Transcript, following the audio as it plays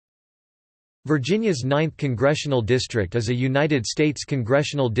Virginia's 9th Congressional District is a United States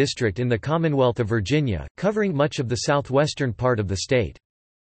congressional district in the Commonwealth of Virginia, covering much of the southwestern part of the state.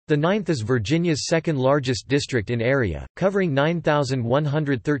 The 9th is Virginia's second-largest district in area, covering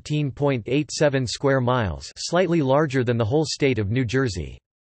 9,113.87 square miles, slightly larger than the whole state of New Jersey.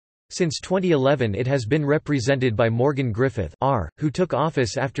 Since 2011 it has been represented by Morgan Griffith R., who took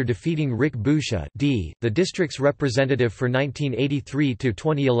office after defeating Rick Boucher D., the district's representative for 1983 to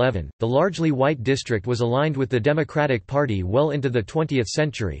 2011. The largely white district was aligned with the Democratic Party well into the 20th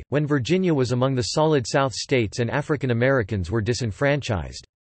century, when Virginia was among the Solid South states and African Americans were disenfranchised.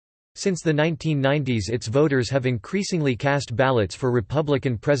 Since the 1990s its voters have increasingly cast ballots for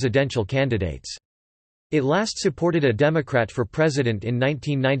Republican presidential candidates. It last supported a Democrat for president in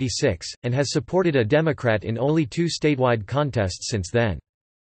 1996, and has supported a Democrat in only 2 statewide contests since then.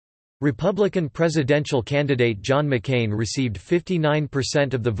 Republican presidential candidate John McCain received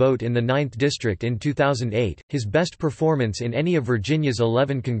 59% of the vote in the 9th District in 2008, his best performance in any of Virginia's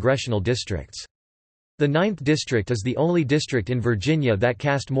 11 congressional districts. The 9th District is the only district in Virginia that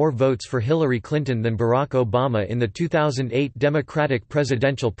cast more votes for Hillary Clinton than Barack Obama in the 2008 Democratic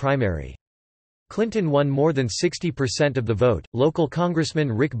presidential primary. Clinton won more than 60% of the vote. Local Congressman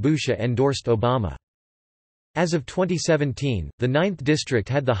Rick Boucher endorsed Obama. As of 2017, the 9th District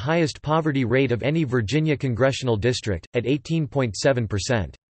had the highest poverty rate of any Virginia congressional district, at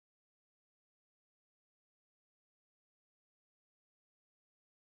 18.7%.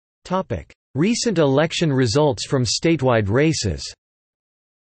 Recent election results from statewide races.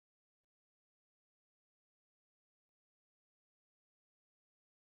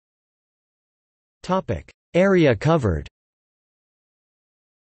 Area covered.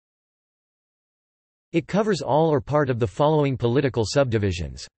 It covers all or part of the following political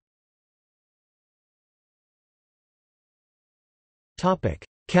subdivisions.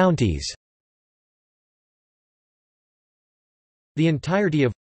 Counties. The entirety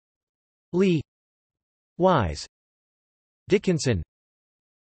of Lee, Wise, Dickinson,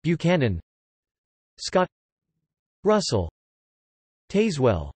 Buchanan, Scott, Russell,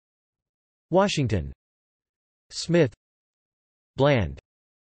 Tazewell, Washington, Smith, Bland,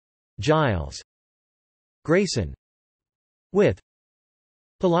 Giles, Grayson, Wythe,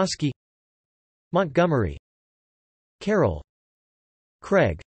 Pulaski, Montgomery, Carroll,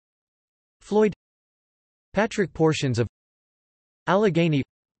 Craig, Floyd, Patrick. Portions of Allegheny,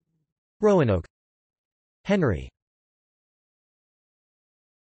 Roanoke, Henry.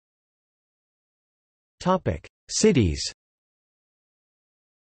 Cities.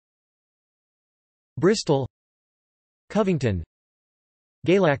 Bristol, Covington,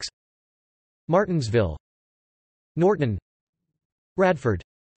 Galax, Martinsville, Norton, Radford,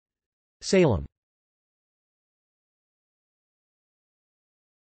 Salem.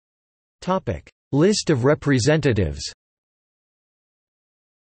 List of representatives.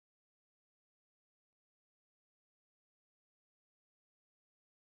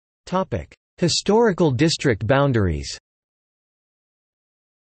 Historical district boundaries.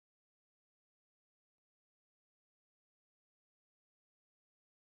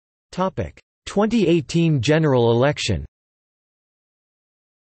 Topic: 2018 general election.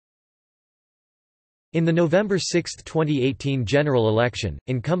 In the November 6, 2018 general election,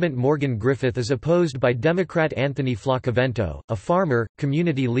 incumbent Morgan Griffith is opposed by Democrat Anthony Flacavento, a farmer,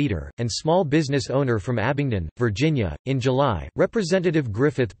 community leader, and small business owner from Abingdon, Virginia. In July, Representative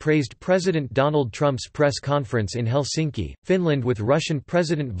Griffith praised President Donald Trump's press conference in Helsinki, Finland with Russian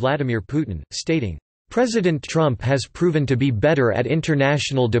President Vladimir Putin, stating, "President Trump has proven to be better at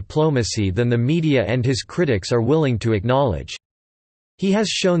international diplomacy than the media and his critics are willing to acknowledge. He has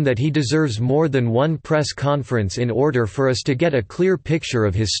shown that he deserves more than one press conference in order for us to get a clear picture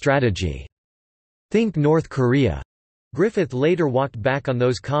of his strategy. Think North Korea." Griffith later walked back on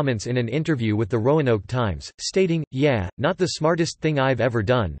those comments in an interview with the Roanoke Times, stating, "Yeah, not the smartest thing I've ever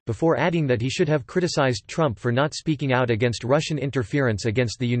done," before adding that he should have criticized Trump for not speaking out against Russian interference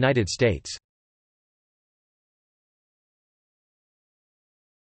against the United States.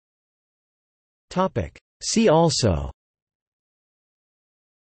 See also: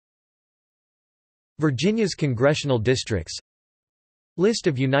 Virginia's congressional districts, List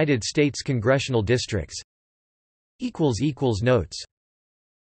of United States congressional districts. Notes